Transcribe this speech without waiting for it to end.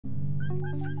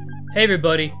Hey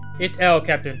everybody, it's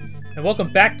Owlcaptain, and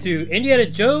welcome back to Indiana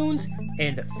Jones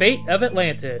and the Fate of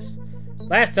Atlantis.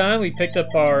 Last time we picked up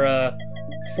our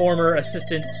former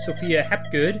assistant Sophia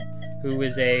Hapgood, who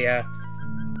is a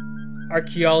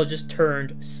archaeologist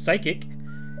turned psychic,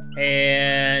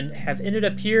 and have ended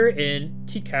up here in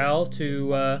Tikal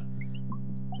to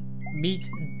meet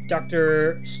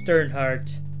Dr.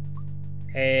 Sternhardt.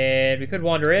 And we could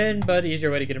wander in, but the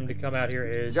easier way to get him to come out here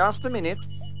is... Just a minute.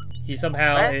 He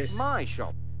somehow That's is my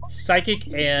shop.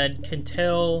 Psychic and can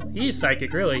tell... He's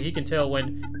psychic, really. He can tell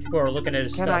when people are looking at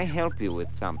his stuff. Can I help you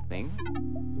with something?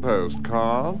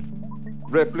 Postcard?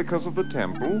 Replicas of the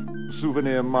temple?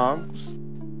 Souvenir mugs?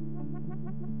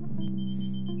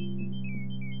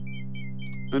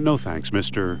 No thanks,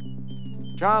 Mr.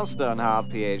 Charles Sternhardt,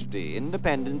 Ph.D.,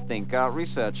 independent thinker,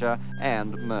 researcher,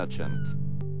 and merchant.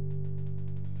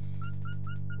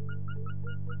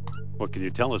 What can you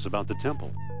tell us about the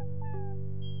temple?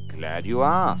 Glad you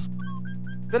asked.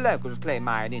 The locals claim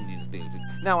Mayan Indians built it.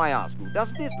 Now I ask you,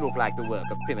 does this look like the work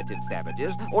of primitive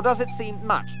savages, or does it seem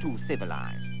much too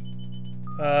civilized?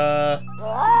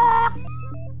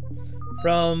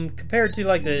 From compared to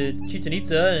like the Chichen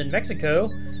Itza in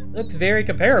Mexico, it looks very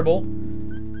comparable.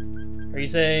 Are you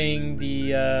saying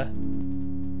the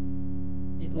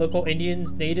local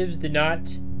Indians, natives, did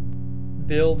not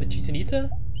build the Chichen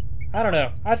Itza? I don't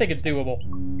know. I think it's doable.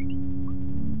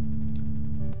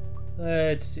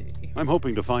 Let's see. I'm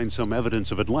hoping to find some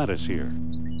evidence of Atlantis here.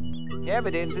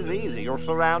 Evidence is easy. You're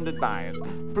surrounded by it.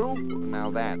 Proof? Now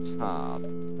that's hard.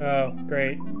 Oh,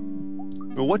 great.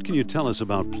 Well, what can you tell us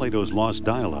about Plato's lost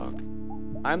dialogue?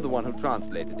 I'm the one who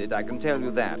translated it, I can tell you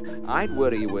that. I'd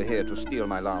worry you were here to steal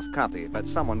my last copy, but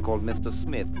someone called Mr.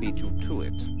 Smith beat you to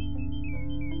it.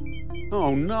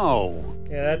 Oh, no!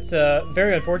 Yeah, that's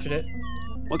very unfortunate.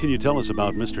 What can you tell us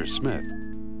about Mr. Smith?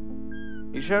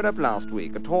 He showed up last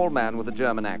week, a tall man with a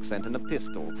German accent and a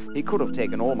pistol. He could have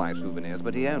taken all my souvenirs,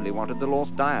 but he only wanted the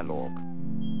lost dialogue.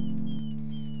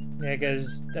 Yeah,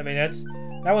 because, I mean,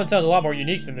 that one sounds a lot more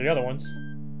unique than the other ones.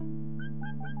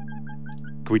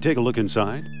 Can we take a look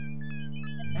inside?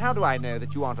 How do I know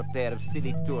that you aren't a pair of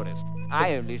silly tourists?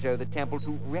 I only show the temple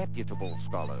to reputable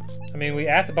scholars. I mean, we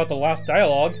asked about the lost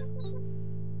dialogue.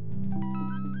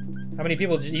 How many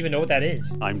people just even know what that is?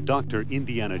 I'm Dr.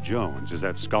 Indiana Jones. Is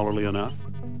that scholarly enough?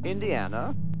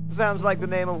 Indiana? Sounds like the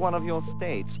name of one of your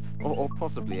states, or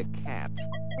possibly a cat.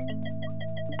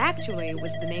 Actually, it was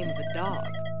the name of a dog.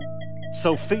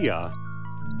 Sophia!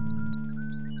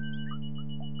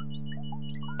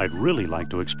 I'd really like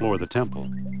to explore the temple.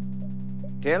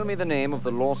 Tell me the name of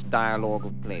the lost dialogue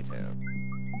of Plato.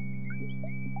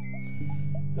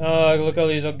 Look at all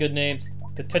these good names.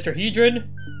 The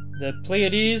Tetrahedron, the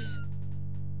Pleiades,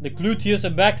 the Gluteus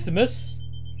and Maximus,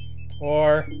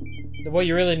 or what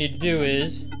you really need to do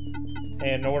is, and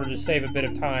in order to save a bit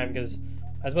of time, because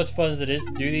as much fun as it is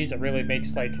to do these, it really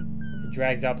makes, like, it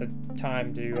drags out the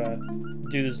time to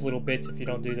do this little bit if you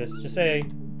don't do this. Just say...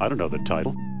 I don't know the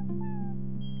title.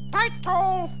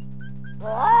 Title!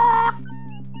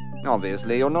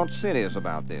 Obviously, you're not serious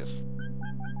about this.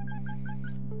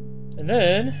 And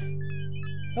then...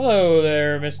 Hello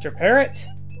there, Mr. Parrot.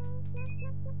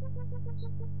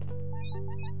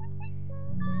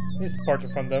 These parts are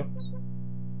fun, though.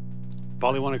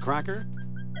 Polly want a cracker?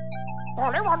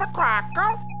 Only want a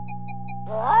cracker?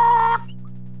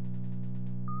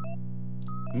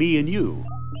 Me and you.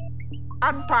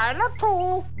 And Tyler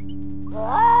too.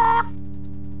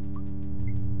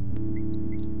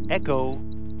 Echo.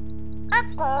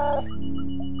 Echo.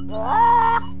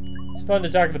 It's fun to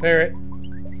talk to the parrot,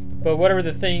 but whatever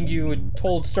the thing you had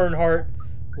told Sternhardt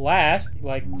last,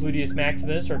 like Gluteus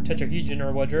Maximus or Tetrahedron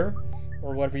or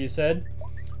whatever you said,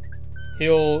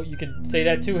 you can say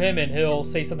that to him and he'll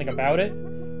say something about it.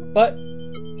 But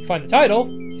to find the title,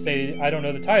 you say, I don't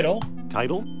know the title.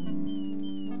 Title?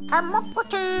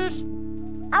 Hermocrates,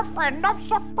 a friend of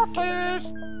Socrates.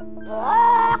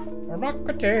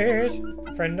 Hermocrates,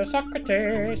 friend of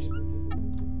Socrates.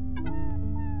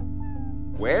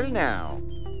 Well now,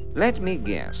 let me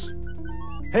guess.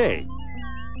 Hey!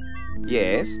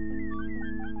 Yes?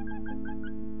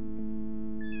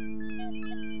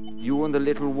 You and the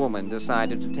little woman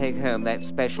decided to take home that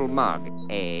special mug,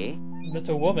 eh? That's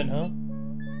a woman, huh?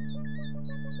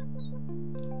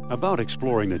 About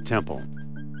exploring the temple.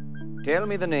 Tell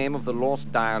me the name of the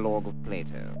lost dialogue of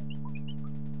Plato.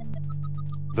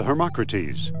 The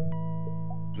Hermocrates.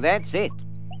 That's it.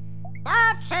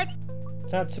 That's it.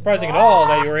 It's not surprising at all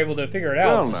that you were able to figure it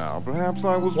out. Well now, perhaps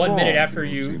I was 1 wrong. minute after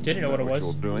you seem to didn't know what it was.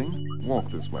 You're doing.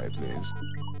 Walk this way, please.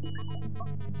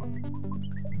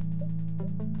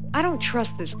 I don't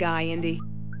trust this guy, Indy.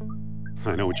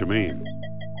 I know what you mean.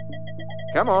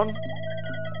 Come on.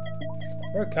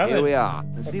 We're coming. Here we are.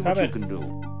 Let's We're see what you coming. can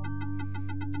do.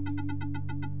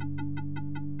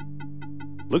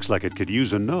 Looks like it could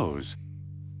use a nose.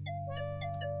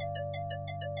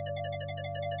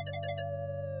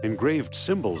 Engraved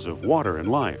symbols of water and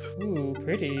life. Ooh,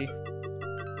 pretty.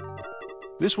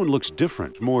 This one looks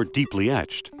different, more deeply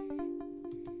etched.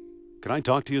 Can I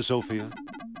talk to you, Sophia?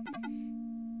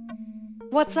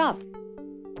 What's up?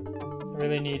 I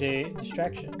really need a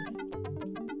distraction.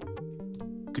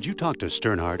 Could you talk to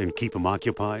Sternhardt and keep him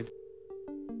occupied?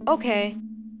 Okay.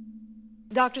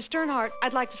 Dr. Sternhardt,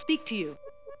 I'd like to speak to you.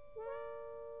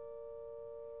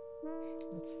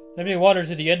 Nobody wanders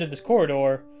to the end of this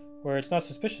corridor where it's not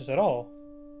suspicious at all.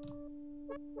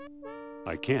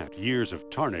 I can't. Years of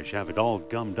tarnish have it all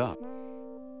gummed up.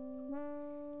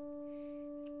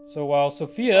 So while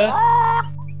Sophia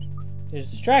is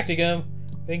distracting him,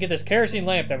 we can get this kerosene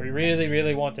lamp that we really,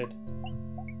 really wanted.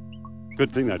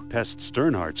 Good thing that pest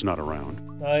Sternhardt's not around.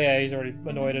 Oh yeah, he's already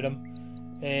annoyed at him.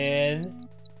 And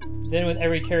then with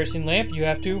every kerosene lamp, you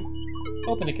have to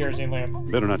open the kerosene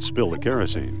lamp. Better not spill the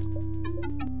kerosene.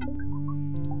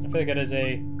 I feel like that is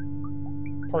a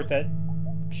part that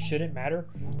shouldn't matter.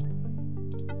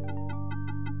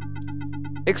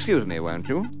 Excuse me, won't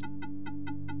you?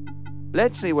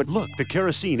 Let's see what... Look, the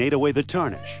kerosene ate away the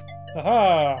tarnish.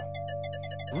 Aha!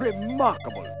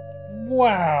 Remarkable.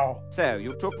 Wow! So,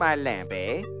 you took my lamp,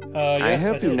 eh? Yes, I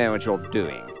hope you did. know what you're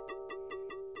doing.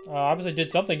 Obviously did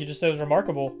something, you just said it was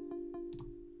remarkable.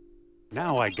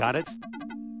 Now I got it.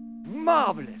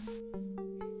 Marvelous.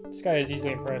 This guy is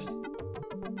easily impressed.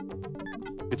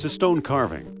 It's a stone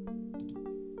carving.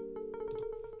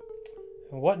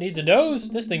 And what needs a nose?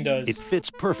 This thing does. It fits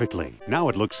perfectly. Now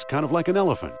it looks kind of like an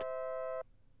elephant.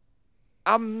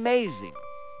 Amazing.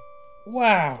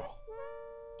 Wow!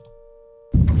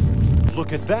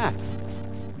 Look at that.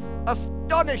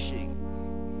 Astonishing.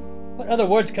 What other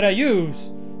words could I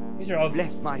use? These are all...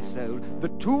 Bless my soul. The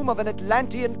tomb of an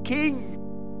Atlantean king.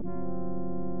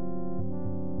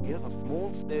 Here's a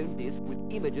small stone disc with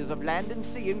images of land and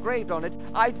sea engraved on it.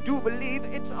 I do believe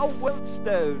it's a world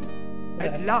stone.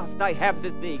 At last I have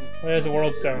the thing. There's a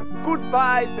world stone.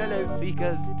 Goodbye, fellow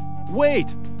seekers. Wait!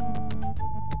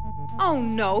 Oh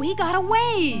no, he got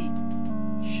away!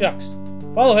 Shucks.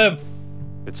 Follow him!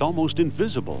 It's almost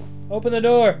invisible. Open the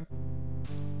door!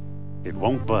 It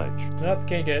won't budge. Nope,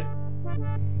 can't get it.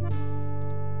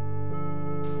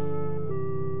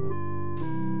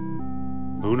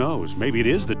 Who knows? Maybe it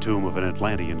is the tomb of an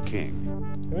Atlantean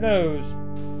king. Who knows?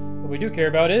 What we do care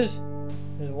about is...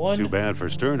 There's one... Too bad for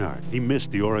Sternhardt. He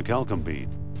missed the archelogical bead.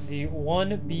 The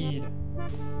one bead.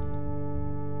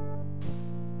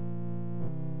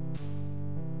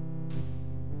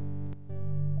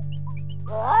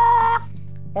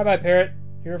 Bye-bye, parrot.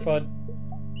 You're fun.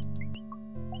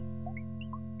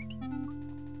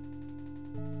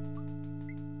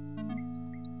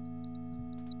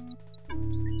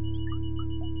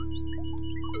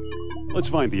 Let's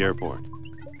find the airport.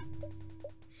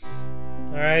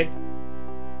 Alright.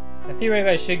 I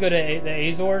theoretically I should go to the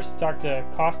Azores to talk to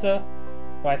Costa,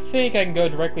 but I think I can go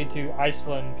directly to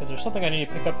Iceland, because there's something I need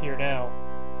to pick up here now.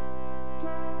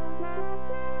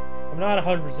 I'm not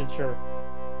 100% sure.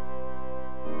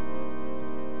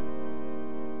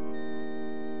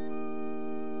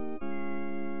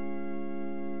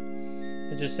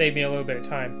 It just saved me a little bit of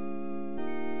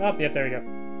time. Oh, yep, there we go.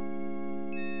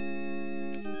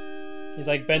 He's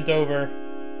like bent over.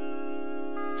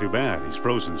 Too bad. He's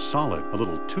frozen solid. A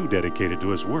little too dedicated to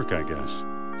his work, I guess.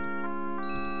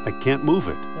 I can't move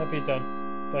it. Yep, he's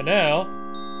done. But now...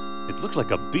 It looks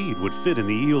like a bead would fit in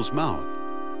the eel's mouth.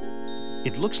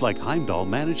 It looks like Heimdall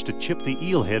managed to chip the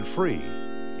eel head free.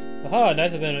 Aha,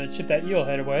 nice of him to chip that eel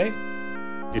head away.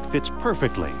 It fits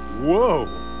perfectly. Whoa!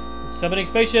 It's summoning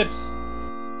spaceships.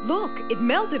 Look, it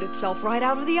melted itself right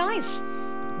out of the ice.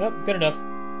 Yep, good enough.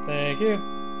 Thank you.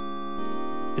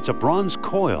 It's a bronze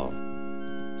coil.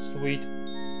 Sweet.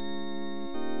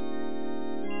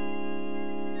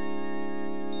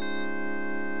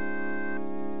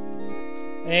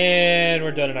 And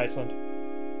we're done in Iceland.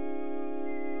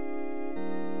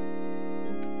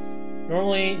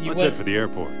 Normally, you Let's head for the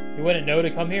airport. wouldn't know to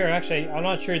come here. Actually, I'm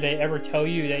not sure they ever tell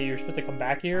you that you're supposed to come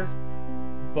back here.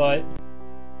 But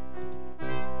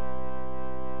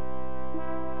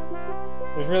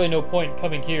there's really no point in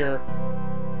coming here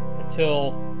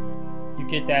until you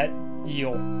get that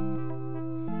eel.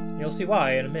 You'll see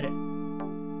why in a minute.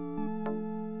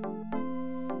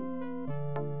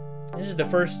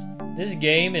 This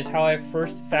game is how I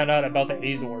first found out about the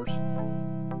Azores.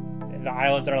 And the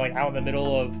islands that are like out in the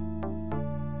middle of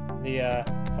the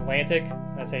Atlantic?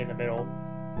 I say in the middle.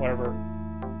 Whatever.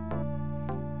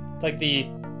 It's like the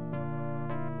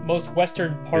most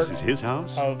western part This is his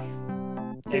house? of,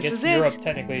 I This guess, is Europe, it.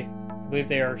 technically. I believe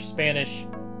they are Spanish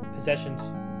possessions.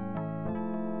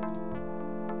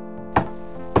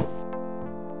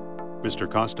 Mr.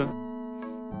 Costa?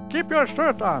 Keep your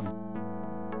shirt on.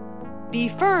 Be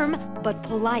firm, but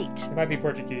polite. It might be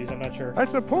Portuguese, I'm not sure. I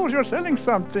suppose you're selling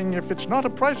something. If it's not a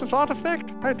priceless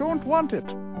artifact, I don't want it.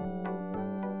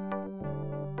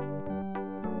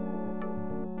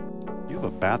 You have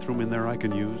a bathroom in there I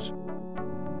can use?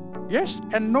 Yes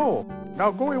and no.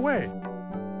 Now go away.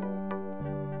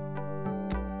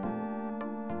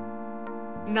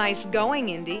 Nice going,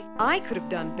 Indy. I could have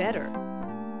done better.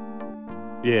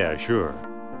 Yeah, sure.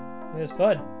 It was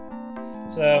fun.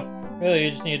 So, really,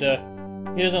 you just need to...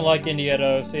 He doesn't like Indy at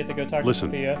all, so you have to go talk Listen.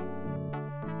 to Sophia.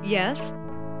 Yes?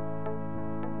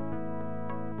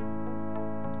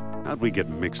 How'd we get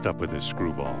mixed up with this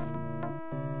screwball?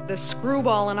 The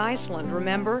screwball in Iceland,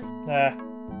 remember? Ah,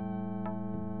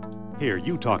 Here,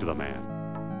 you talk to the man.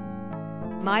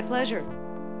 My pleasure.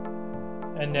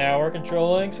 and now we're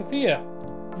controlling Sophia.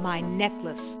 My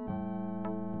necklace.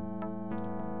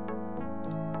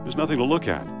 There's nothing to look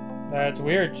at. That's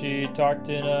weird. She talked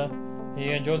in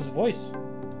Indiana Jones' voice.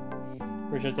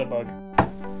 Pretty sure it's a bug.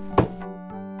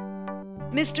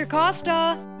 Mr.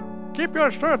 Costa! Keep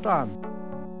your shirt on.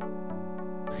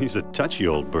 He's a touchy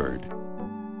old bird.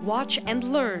 Watch and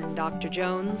learn, Dr.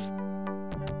 Jones.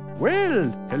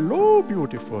 Well, hello,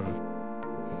 beautiful.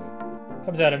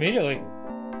 Comes out immediately.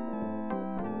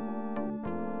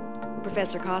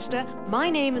 Professor Costa, my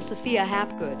name is Sophia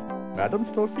Hapgood. Madam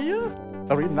Sophia?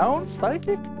 A renowned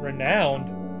psychic? Renowned.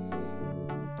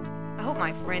 I hope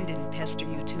my friend didn't pester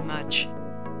you too much.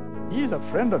 He's a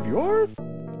friend of yours?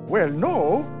 Well,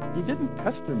 no, he didn't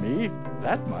pester me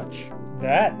that much.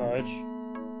 That much.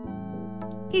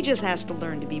 He just has to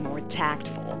learn to be more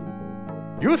tactful.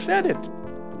 You said it.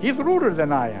 He's ruder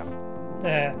than I am.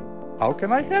 Eh. How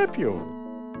can I help you?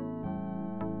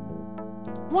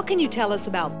 What can you tell us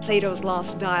about Plato's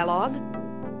Lost Dialogue?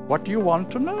 What do you want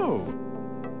to know?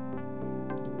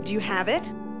 Do you have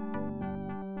it?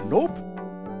 Nope.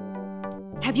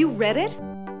 Have you read it?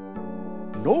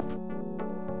 Nope.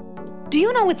 Do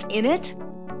you know what's in it?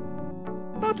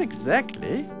 Not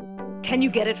exactly. Can you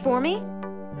get it for me?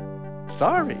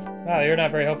 Sorry. Wow, you're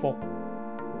not very helpful.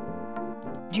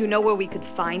 Do you know where we could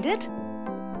find it?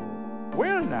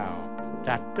 Well now,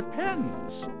 that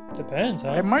depends. Depends,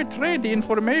 I huh? might trade the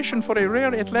information for a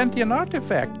rare Atlantean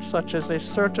artifact, such as a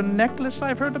certain necklace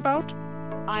I've heard about.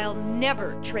 I'll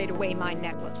never trade away my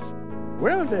necklace.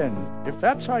 Well then, if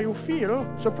that's how you feel,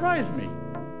 surprise me.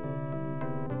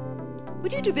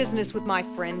 Would you do business with my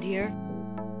friend here?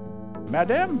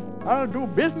 Madame, I'll do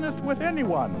business with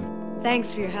anyone.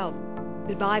 Thanks for your help.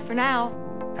 Goodbye for now.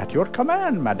 At your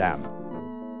command, madame.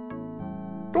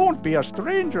 Don't be a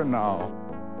stranger now.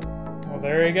 Well,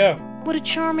 there you go. What a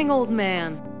charming old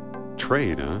man.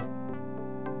 Trade, huh?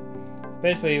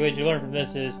 Basically, what you learn from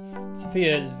this is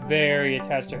Sophia is very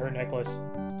attached to her necklace.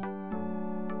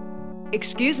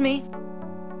 Excuse me.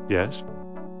 Yes?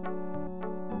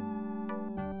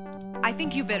 I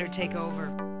think you better take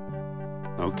over.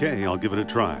 Okay, I'll give it a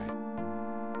try.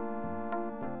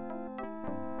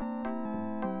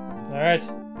 Alright.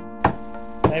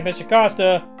 Hey, Mr.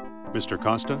 Costa. Mr.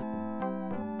 Costa?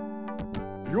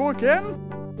 You again?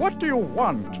 What do you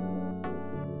want?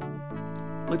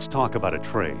 Let's talk about a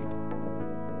trade.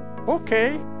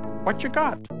 Okay, what you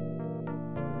got?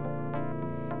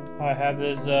 I have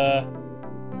this,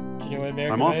 genuine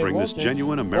American I'm offering this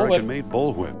genuine American-made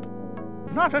bullwhip.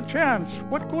 Not a chance.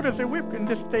 What good is a whip in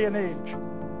this day and age?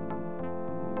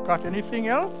 Got anything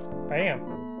else? Bam.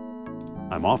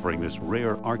 I'm offering this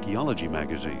rare archaeology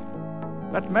magazine.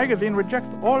 That magazine rejects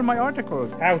all my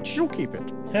articles. Ouch. You keep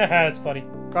it. That's funny.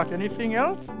 Got anything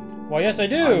else? Well, yes, I I'm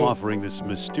do. offering this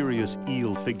mysterious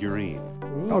eel figurine.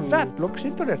 Now Ooh. that looks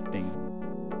interesting.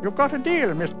 You've got a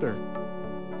deal, mister.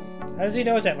 How does he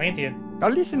know it's Atlantean? Now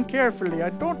listen carefully. I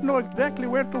don't know exactly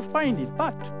where to find it,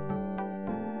 but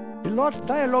the Lost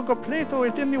Dialogue of Plato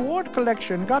is in the Ward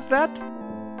collection. Got that?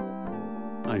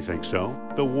 I think so.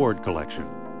 The Ward collection.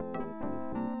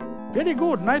 Very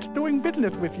good. Nice doing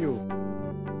business with you.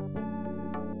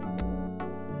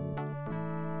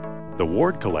 The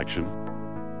Ward collection?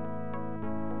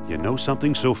 You know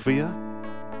something, Sophia?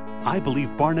 I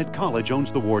believe Barnett College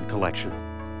owns the Ward collection.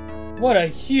 What a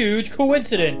huge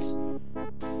coincidence!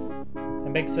 That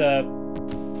makes,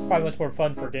 probably much more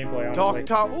fun for gameplay, honestly.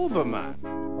 Dr. Uberman.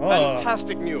 Oh,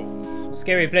 Fantastic news.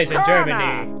 scary place in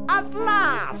Germany. At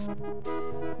last!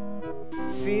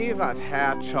 see what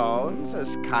Herr Jones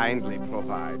has kindly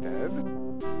provided?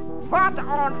 What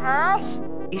on earth?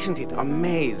 Isn't it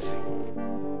amazing?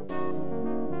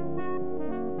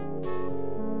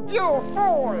 You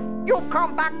fool! You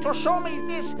come back to show me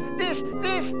this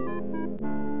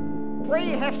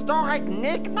prehistoric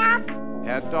knick-knack?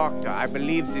 Herr Doctor, I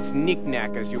believe this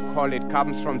knick-knack, as you call it,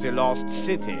 comes from the lost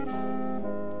city.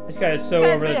 This guy is so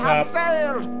Then over we the have top.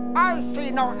 failed. I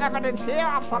see no evidence here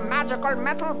of some magical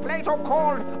metal Plato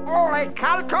called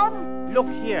Owlcaptain. Look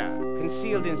here.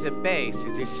 Concealed in the base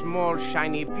is a small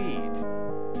shiny bead.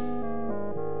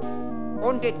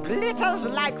 And it glitters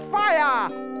like fire.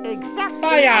 Exactly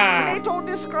Fire! as Plato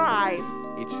described.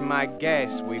 It's my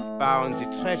guess we found the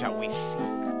treasure we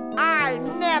seek. I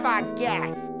never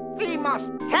guess. We must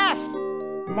test.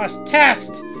 Must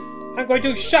test! I'm going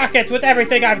to shock it with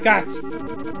everything I've got!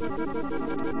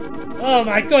 Oh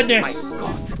my goodness! My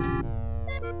God.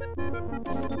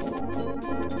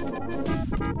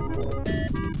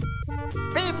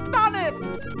 We've done it!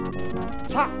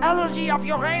 The energy of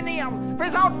uranium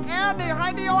without any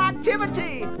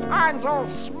radioactivity! And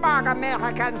those smug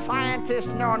American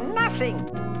scientists know nothing!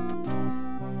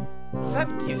 That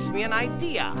gives me an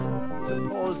idea.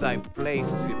 Suppose I place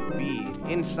the bead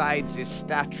inside the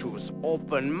statue's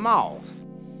open mouth.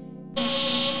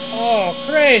 Oh,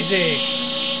 crazy!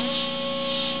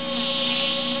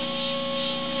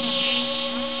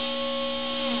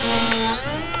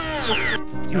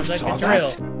 Sounds like a drill.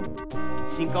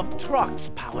 Think of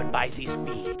trucks powered by these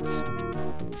beads.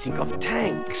 Think of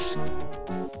tanks.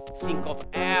 Think of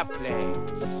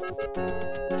airplanes.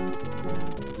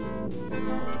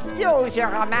 Use your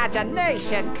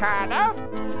imagination, Colonel.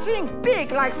 Think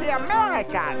big like the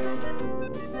Americans.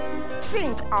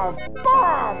 Think of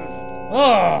bombs.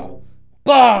 Oh!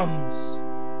 Bombs!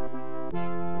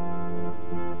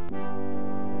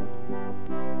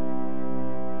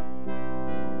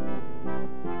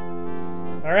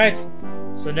 Alright,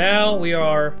 so now we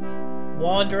are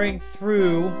wandering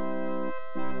through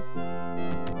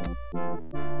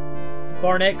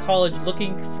Barnett College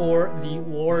looking for the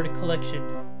Ward collection.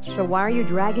 So why are you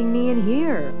dragging me in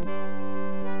here?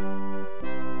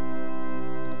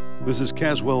 This is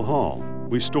Caswell Hall.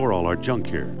 We store all our junk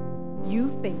here.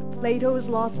 You think Plato's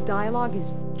lost dialogue is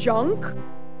junk?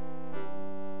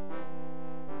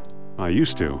 I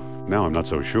used to. Now I'm not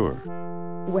so sure.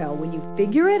 Well, when you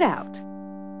figure it out,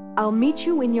 I'll meet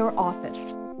you in your office.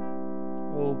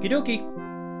 Okie dokie.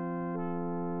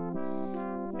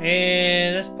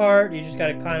 And this part, you just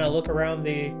gotta kind of look around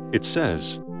the It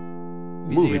says, museum.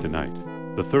 movie tonight,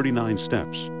 the 39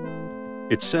 Steps.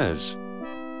 It says,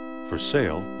 for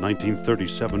sale,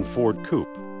 1937 Ford Coupe,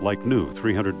 like new,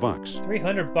 $300.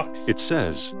 $300. It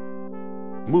says,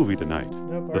 movie tonight,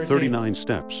 Nope, the already 39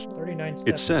 Steps. 39 steps.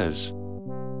 It says,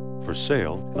 for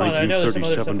sale, Come on, I know there's some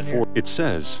other stuff in 1937 here. Ford. It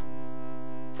says,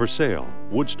 for sale,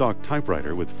 Woodstock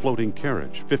typewriter with floating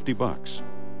carriage, $50.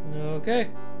 Okay.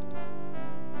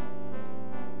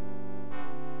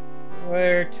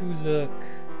 Where to look?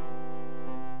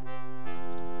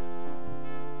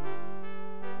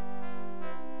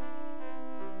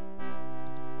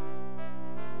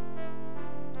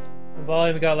 The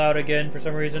volume got loud again for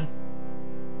some reason.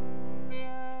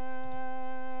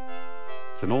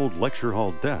 It's an old lecture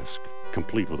hall desk,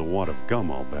 complete with a wad of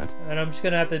gum, I'll bet. And I'm just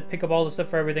gonna have to pick up all the stuff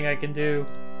for everything I can do.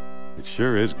 It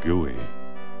sure is gooey.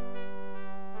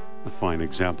 A fine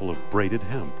example of braided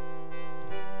hemp.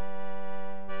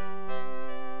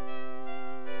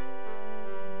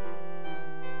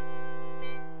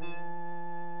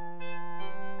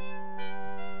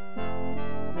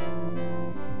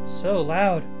 So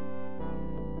loud.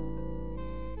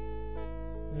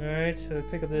 Alright, so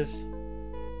pick up this.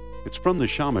 It's from the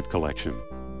Shamet collection.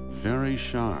 Very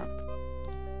sharp.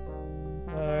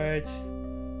 Alright.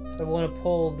 So I want to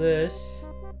pull this.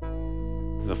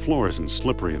 The floor isn't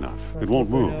slippery enough. Not It won't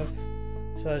slippery move. enough.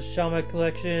 So that's Shamet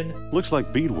collection. Looks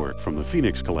like beadwork from the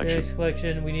Phoenix collection. Phoenix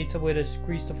collection. We need some way to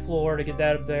grease the floor to get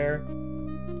that up there.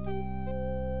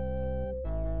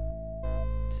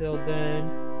 Till then.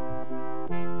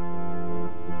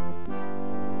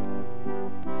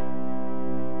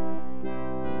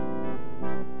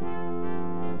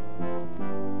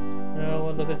 Now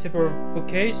we'll look at the tip of our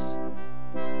bookcase.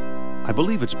 I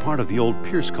believe it's part of the old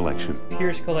Pierce collection.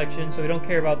 Pierce collection, so we don't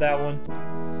care about that one.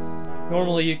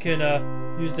 Normally you can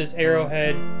use this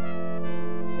arrowhead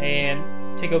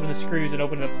and take open the screws and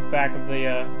open up the back of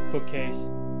the bookcase.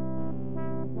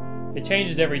 It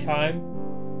changes every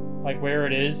time, like where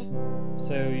it is,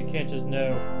 so you can't just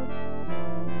know.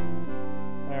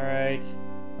 Alright.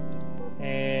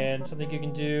 And something you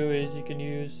can do is you can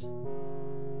use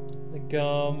The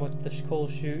gum with the coal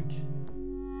chute.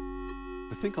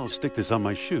 I think I'll stick this on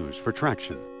my shoes for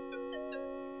traction.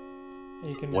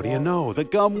 You can What do you know? The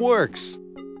gum works!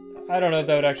 I don't know if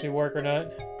that would actually work or not.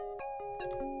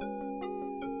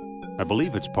 I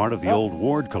believe it's part of the old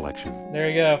Ward collection. There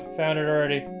you go. Found it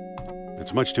already.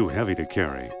 It's much too heavy to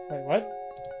carry. Wait, what?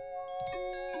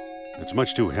 It's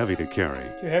much too heavy to carry.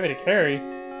 Too heavy to carry?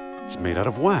 It's made out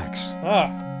of wax.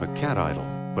 Ah. A cat idol.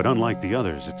 But unlike the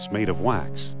others, it's made of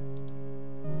wax.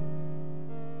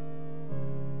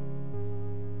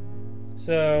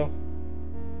 So...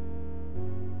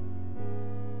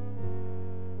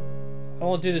 I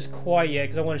won't do this quite yet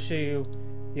because I want to show you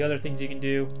the other things you can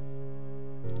do.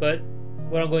 But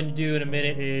what I'm going to do in a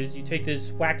minute is you take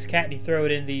this wax cat and you throw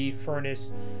it in the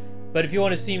furnace. But if you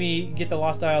want to see me get the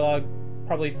lost dialogue,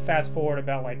 probably fast forward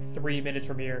about like 3 minutes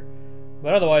from here.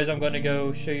 But otherwise, I'm going to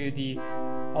go show you the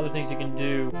other things you can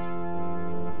do.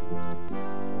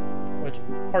 Which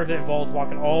part of it involves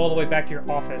walking all the way back to your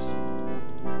office.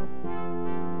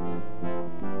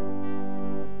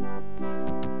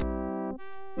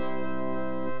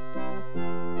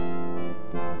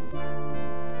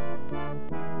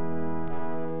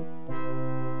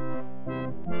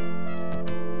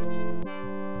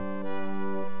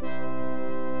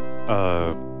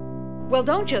 Well,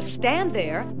 don't just stand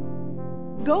there.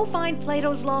 Go find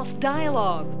Plato's lost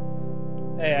dialogue.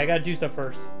 Hey, I gotta do stuff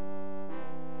first.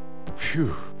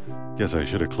 Phew. Guess I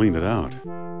should have cleaned it out.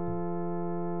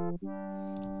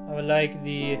 I would like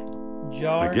the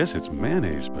jar. I guess it's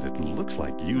mayonnaise, but it looks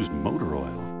like used motor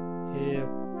oil. Ew.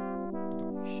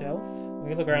 Shelf? We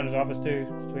can look around his office too,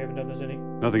 since we haven't done this any.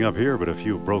 Nothing up here but a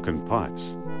few broken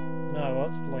pots. Oh, well,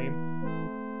 that's lame.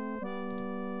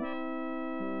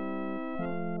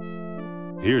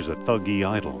 Here's a thuggy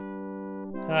idol.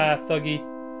 Ah, Thuggy.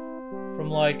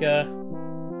 From like,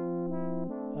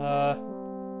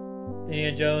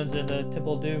 Indiana Jones and the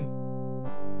Temple of Doom.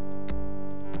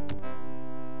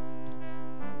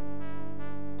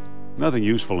 Nothing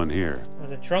useful in here.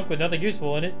 There's a trunk with nothing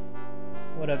useful in it.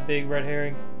 What a big red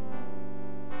herring.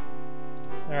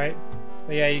 Alright.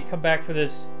 But yeah, you come back for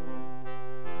this.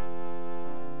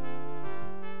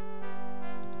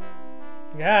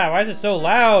 Yeah, why is it so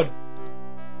loud?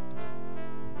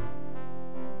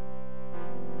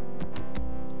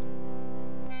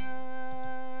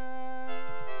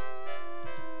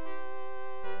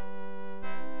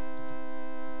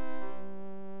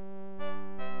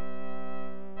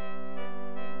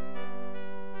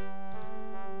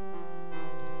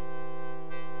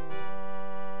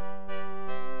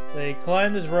 So you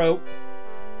climb this rope.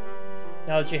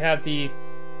 Now that you have the...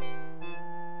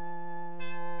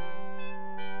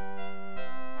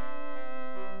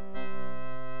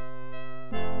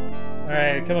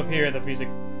 Alright, come up here, the music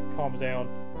calms down.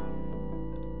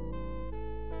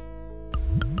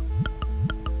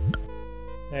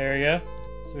 There we go.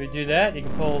 So we do that, you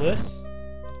can pull this.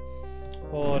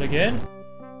 Pull it again.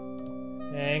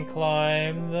 And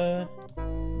climb the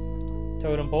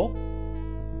totem pole.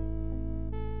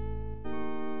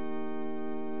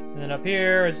 And then up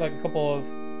here, it's like a couple of...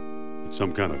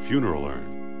 Some kind of funeral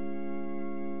urn.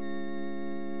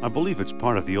 I believe it's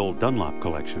part of the old Dunlop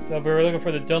collection. So if we were looking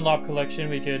for the Dunlop collection,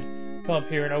 we could come up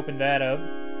here and open that up.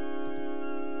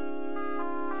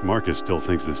 Marcus still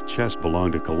thinks this chest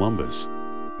belonged to Columbus. I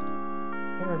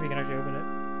can't remember if you can actually open it.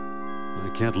 I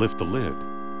can't lift the lid.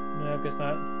 No, I guess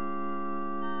not.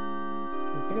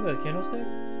 Can you pick up that candlestick?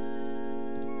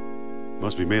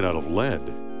 Must be made out of lead.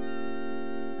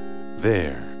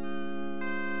 There.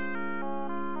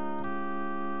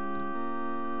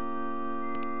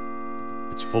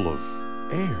 It's full of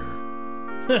air.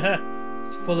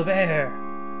 It's full of air.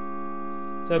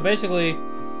 So basically,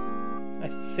 I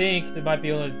think there might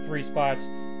be only 3 spots.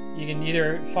 You can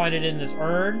either find it in this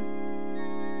urn,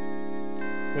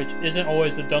 which isn't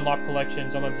always the Dunlop collection,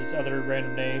 sometimes it's other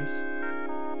random names.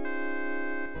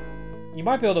 You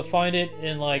might be able to find it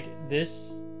in like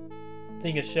this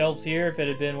thing of shelves here, if it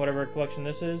had been whatever collection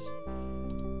this is.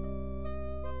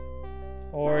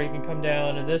 Or you can come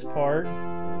down to this part.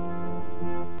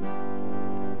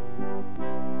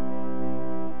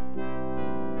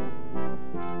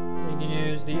 You can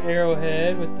use the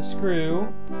arrowhead with the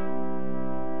screw.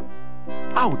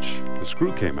 Ouch! The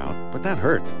screw came out, but that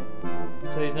hurt.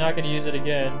 So he's not going to use it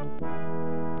again.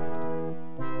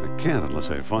 I can't unless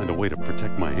I find a way to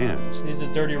protect my hands. Use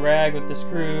a dirty rag with the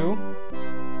screw.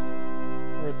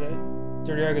 Or the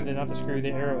dirty rag with the, not the screw,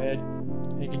 the arrowhead.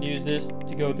 And you can use this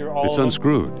to go through all It's of them.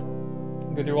 unscrewed.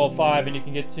 Go through all 5 and you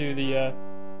can get to the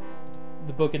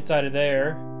book inside of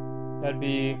there. That'd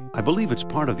be... I believe it's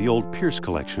part of the old Pierce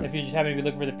collection. If you just happen to be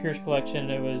looking for the Pierce collection,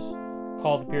 it was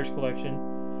call the Pierce collection.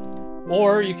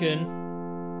 Or you can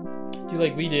do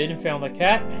like we did and found the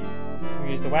cat.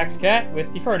 We use the wax cat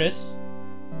with the furnace.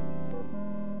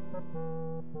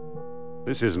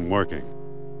 This isn't working.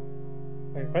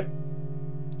 Wait, what?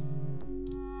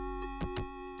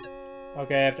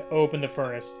 Okay, I have to open the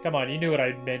furnace. Come on, you knew what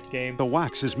I meant, game. The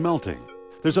wax is melting.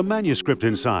 There's a manuscript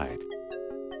inside.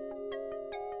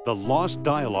 The Lost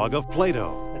Dialogue of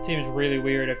Plato. That seems really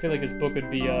weird. I feel like this book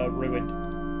would be ruined.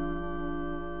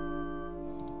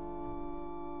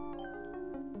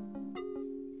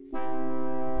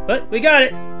 But we got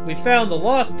it! We found the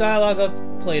Lost Dialogue of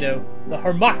Plato, the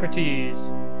Hermocrates.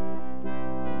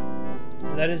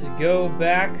 Let us go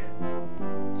back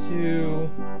to...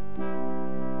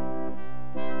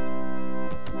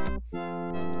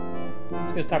 I'm just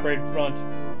gonna stop right in front.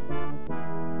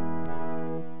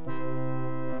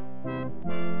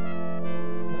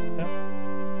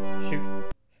 Shoot.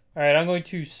 Alright, I'm going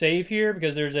to save here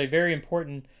because there's a very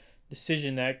important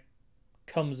decision that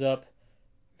comes up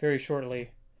very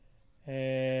shortly.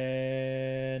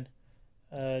 And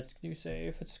let's do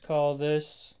save. Let's call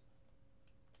this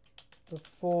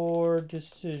before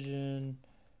decision.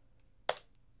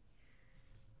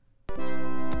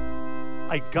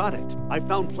 I got it. I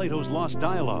found Plato's Lost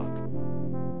Dialogue.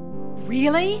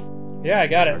 Really? Yeah, I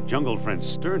got Our it. jungle friend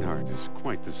Sternhardt is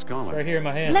quite the scholar. Right here in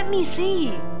my hand. Let me see.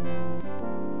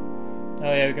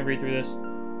 Oh yeah, we can read through this.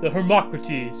 The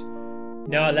Hermocrates.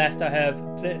 Now at last I have...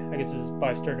 I guess this is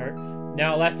by Sternhardt.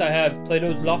 Now at last I have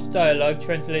Plato's Lost Dialogue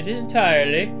translated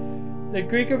entirely. The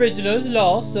Greek original is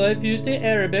lost, so I've used the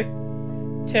Arabic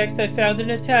text I found in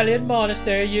an Italian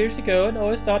monastery years ago and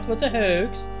always thought was a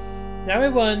hoax. Now I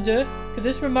wonder, could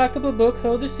this remarkable book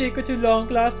hold the secret to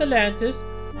long-lost Atlantis?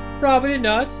 Probably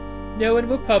not. No one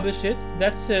will publish it,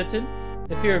 that's certain.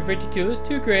 The fear of ridicule is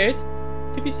too great.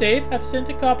 To be safe, I've sent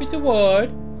a copy to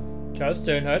Ward. Charles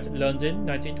Sternhardt, London,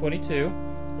 1922.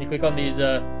 You click on these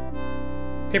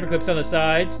paper clips on the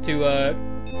sides to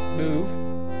move.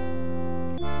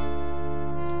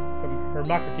 From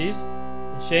Hermocrates.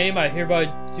 In shame, I hereby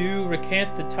do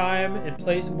recant the time and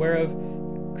place whereof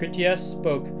Critias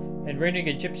spoke, and rendering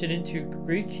Egyptian into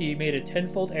Greek, he made a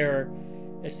tenfold error.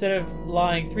 Instead of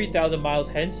lying 3,000 miles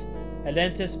hence,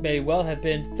 Atlantis may well have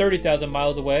been 30,000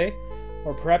 miles away,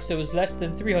 or perhaps it was less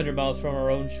than 300 miles from our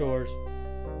own shores.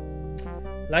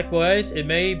 Likewise, it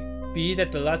may be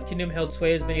that the Lost Kingdom held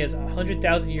sway as many as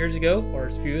 100,000 years ago, or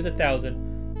as few as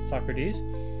 1,000. Socrates.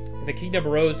 If a kingdom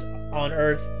arose on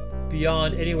earth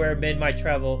beyond anywhere men might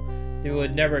travel, they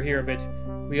would never hear of it.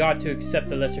 We ought to accept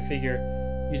the lesser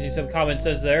figure. Using some common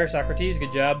sense there, Socrates,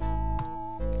 good job.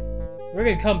 We're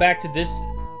going to come back to this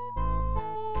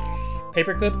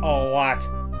paperclip a lot.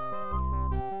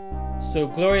 So,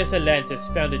 glorious Atlantis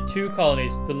founded two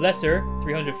colonies, the lesser,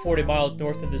 340 miles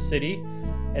north of the city,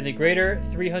 and the greater,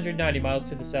 390 miles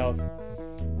to the south.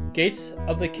 Gates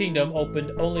of the kingdom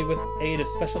opened only with aid of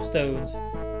special stones.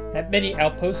 At many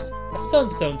outposts, a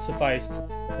sunstone sufficed,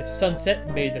 if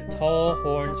sunset made the tall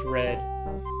horns red.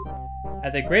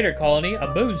 At the greater colony,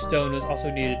 a moonstone was also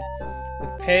needed,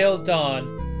 with pale dawn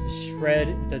to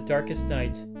shred the darkest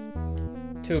night.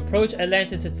 To approach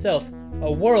Atlantis itself,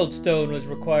 a world stone was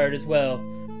required as well,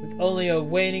 with only a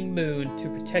waning moon to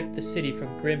protect the city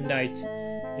from grim night.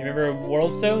 You remember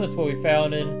world stone? That's what we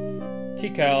found in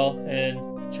Tikal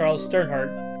and Charles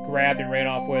Sternhardt grabbed and ran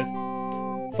off with.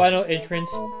 Final entrance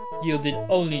yielded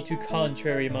only to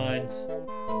contrary minds.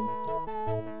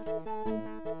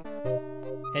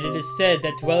 And it is said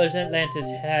that dwellers in Atlantis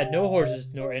had no horses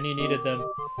nor any need of them,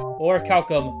 or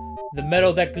calcum, the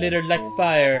metal that glittered like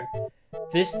fire.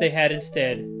 This they had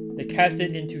instead. They cast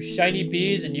it into shiny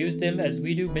beads and used them as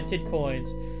we do minted coins,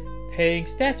 paying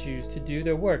statues to do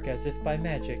their work as if by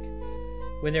magic.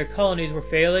 When their colonies were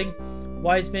failing,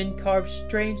 wise men carved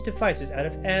strange devices out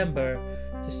of amber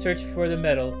to search for the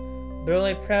metal, but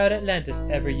only proud Atlantis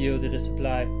ever yielded a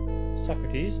supply.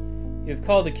 Socrates, you have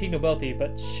called the kingdom wealthy,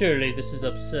 but surely this is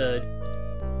absurd.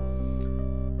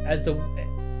 As the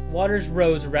waters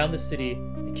rose around the city,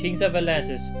 the kings of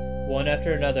Atlantis, one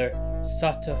after another,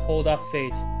 sought to hold off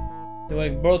fate.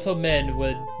 Knowing mortal men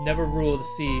would never rule the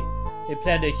sea, they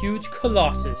planned a huge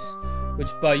colossus, which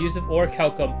by use of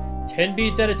orichalcum, 10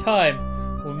 beads at a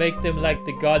time, will make them like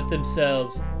the gods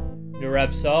themselves.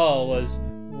 Nur-Ab-Sal was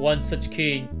one such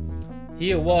king.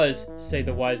 He it was, say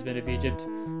the wise men of Egypt,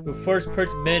 who first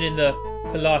perched men in the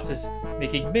colossus,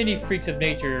 making many freaks of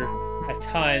nature at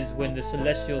times when the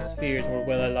celestial spheres were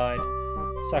well aligned.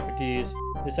 Socrates,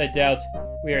 this I doubt,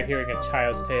 we are hearing a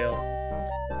child's tale.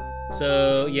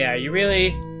 So, yeah, you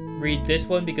really read this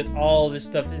one because all this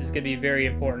stuff is going to be very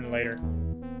important later.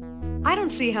 I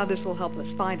don't see how this will help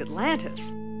us find Atlantis.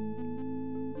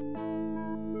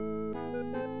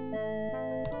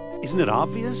 Isn't it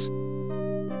obvious?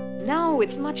 No,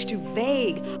 it's much too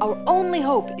vague. Our only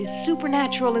hope is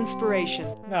supernatural inspiration.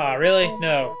 Aw, really?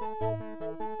 No.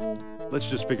 Let's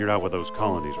just figure out what those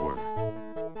colonies were.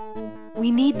 We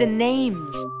need the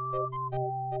names.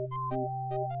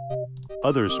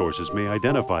 Other sources may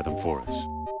identify them for us.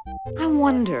 I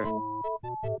wonder.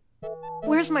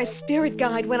 Where's my spirit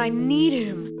guide when I need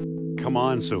him? Come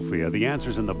on, Sophia. The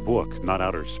answer's in the book, not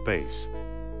outer space.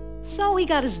 So he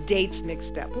got his dates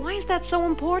mixed up. Why is that so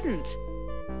important?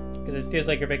 Because it feels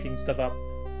like you're making stuff up.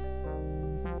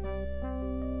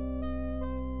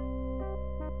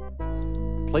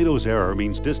 Plato's error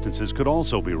means distances could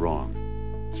also be wrong.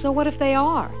 So what if they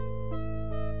are?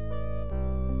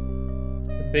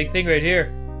 The big thing right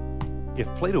here. If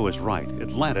Plato is right,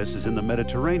 Atlantis is in the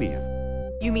Mediterranean.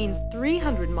 You mean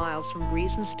 300 miles from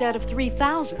Greece instead of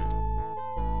 3,000?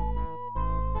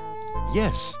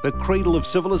 Yes, the cradle of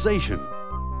civilization.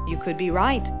 You could be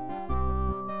right.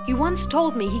 He once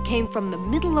told me he came from the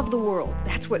middle of the world.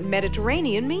 That's what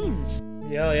Mediterranean means.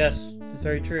 Yeah, yes. It's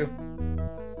very true.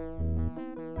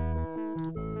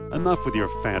 Enough with your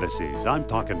fantasies. I'm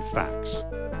talking facts.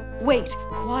 Wait,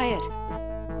 quiet.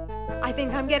 I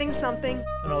think I'm getting something.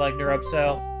 I don't like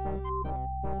Neurobcell.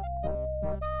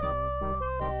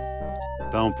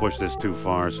 Don't push this too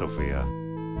far, Sophia.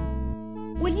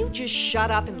 Will you just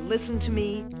shut up and listen to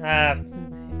me?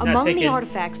 Among the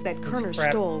artifacts that Kerner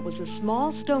stole was a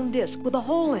small stone disc with a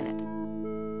hole in it.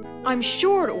 I'm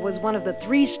sure it was one of the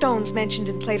 3 stones mentioned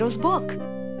in Plato's book.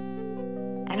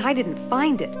 And I didn't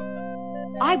find it.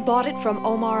 I bought it from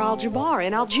Omar al-Jabbar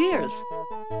in Algiers.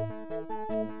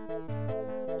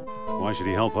 Why should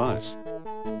he help us?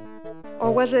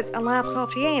 Or was it Alain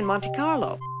Trottier in Monte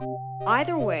Carlo?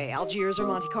 Either way, Algiers or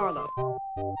Monte Carlo.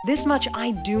 This much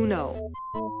I do know.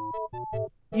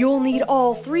 You'll need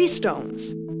all 3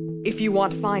 stones if you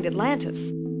want to find Atlantis.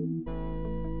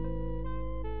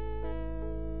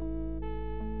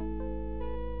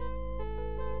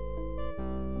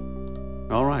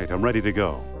 All right, I'm ready to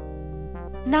go.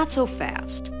 Not so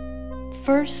fast.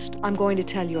 First, I'm going to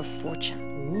tell you a fortune.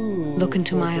 Ooh, Look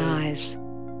into my eyes.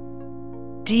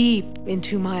 Deep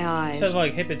into my eyes. Sounds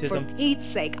like hypnotism. For Pete's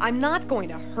sake, I'm not going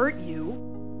to hurt you.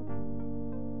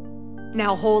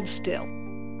 Now hold still.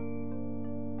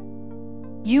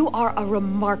 You are a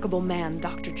remarkable man,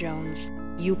 Dr. Jones.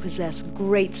 You possess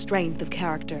great strength of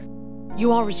character.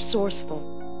 You are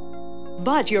resourceful.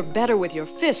 But you're better with your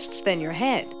fists than your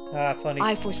head. Ah, funny.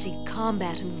 I foresee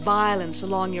combat and violence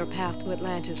along your path to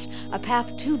Atlantis, a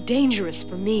path too dangerous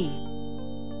for me.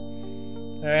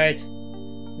 Alright.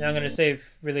 Now I'm gonna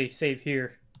save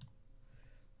here.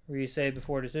 Resave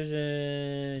before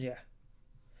decision. Yeah.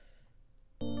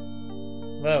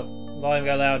 Whoa, volume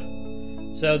got loud.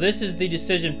 So this is the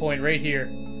decision point right here.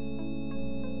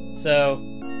 So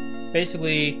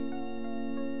basically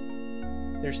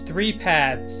there's 3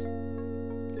 paths.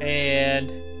 And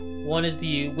one is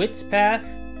the wits path,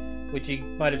 which you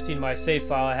might have seen in my save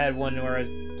file. I had one where I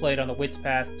played on the wits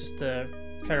path just to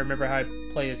try to remember how I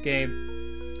play this game.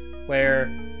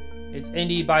 Where it's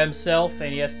Indy by himself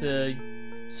and he has to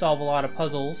solve a lot of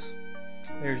puzzles.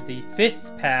 There's the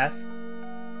fists path,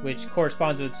 which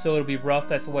corresponds with So It'll Be Rough.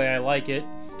 That's the way I like it.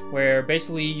 Where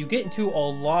basically you get into a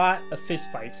lot of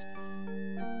fist fights.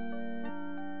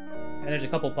 And there's a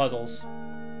couple puzzles.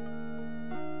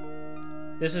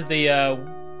 This is the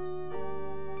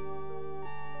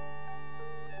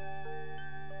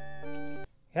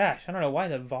gosh, I don't know why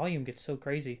the volume gets so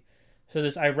crazy. So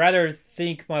this, I'd rather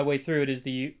think my way through it, is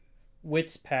the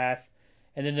wits path.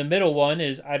 And then the middle one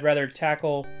is I'd rather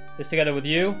tackle this together with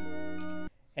you.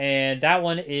 And that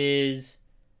one is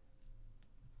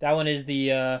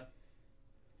the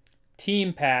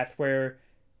team path, where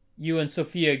you and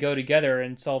Sophia go together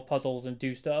and solve puzzles and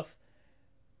do stuff.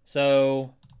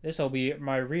 So this will be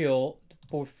my real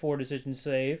 4 decision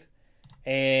save.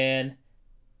 And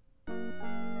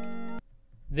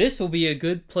this will be a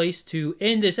good place to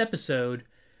end this episode,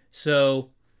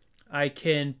 so I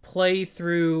can play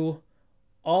through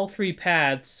all 3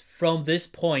 paths from this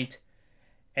point.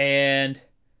 And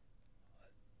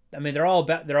I mean, they're all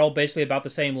basically about the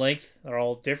same length. They're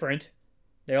all different.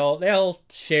 They all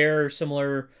share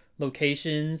similar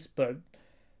locations, but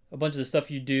a bunch of the stuff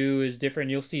you do is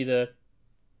different. You'll see the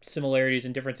similarities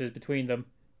and differences between them.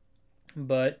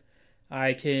 But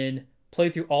I can play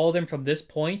through all of them from this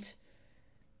point,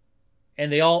 and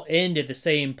they all end at the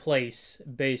same place,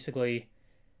 basically.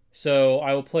 So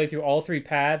I will play through all 3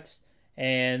 paths,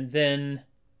 and then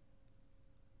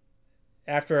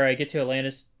after I get to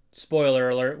Atlantis, spoiler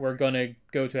alert, we're going to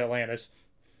go to Atlantis.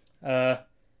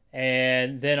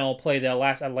 And then I'll play the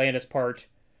last Atlantis part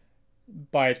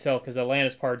by itself, because the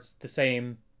Atlantis part's the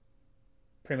same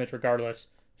pretty much regardless.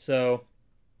 So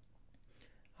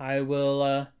I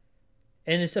will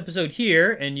end this episode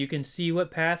here, and you can see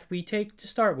what path we take to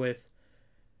start with.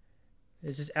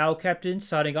 This is Owlcaptain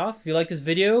signing off. If you like this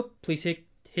video, please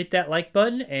hit that like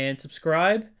button and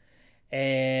subscribe.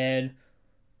 And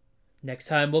next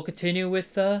time we'll continue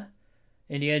with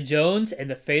Indiana Jones and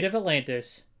the Fate of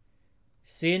Atlantis.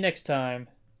 See you next time.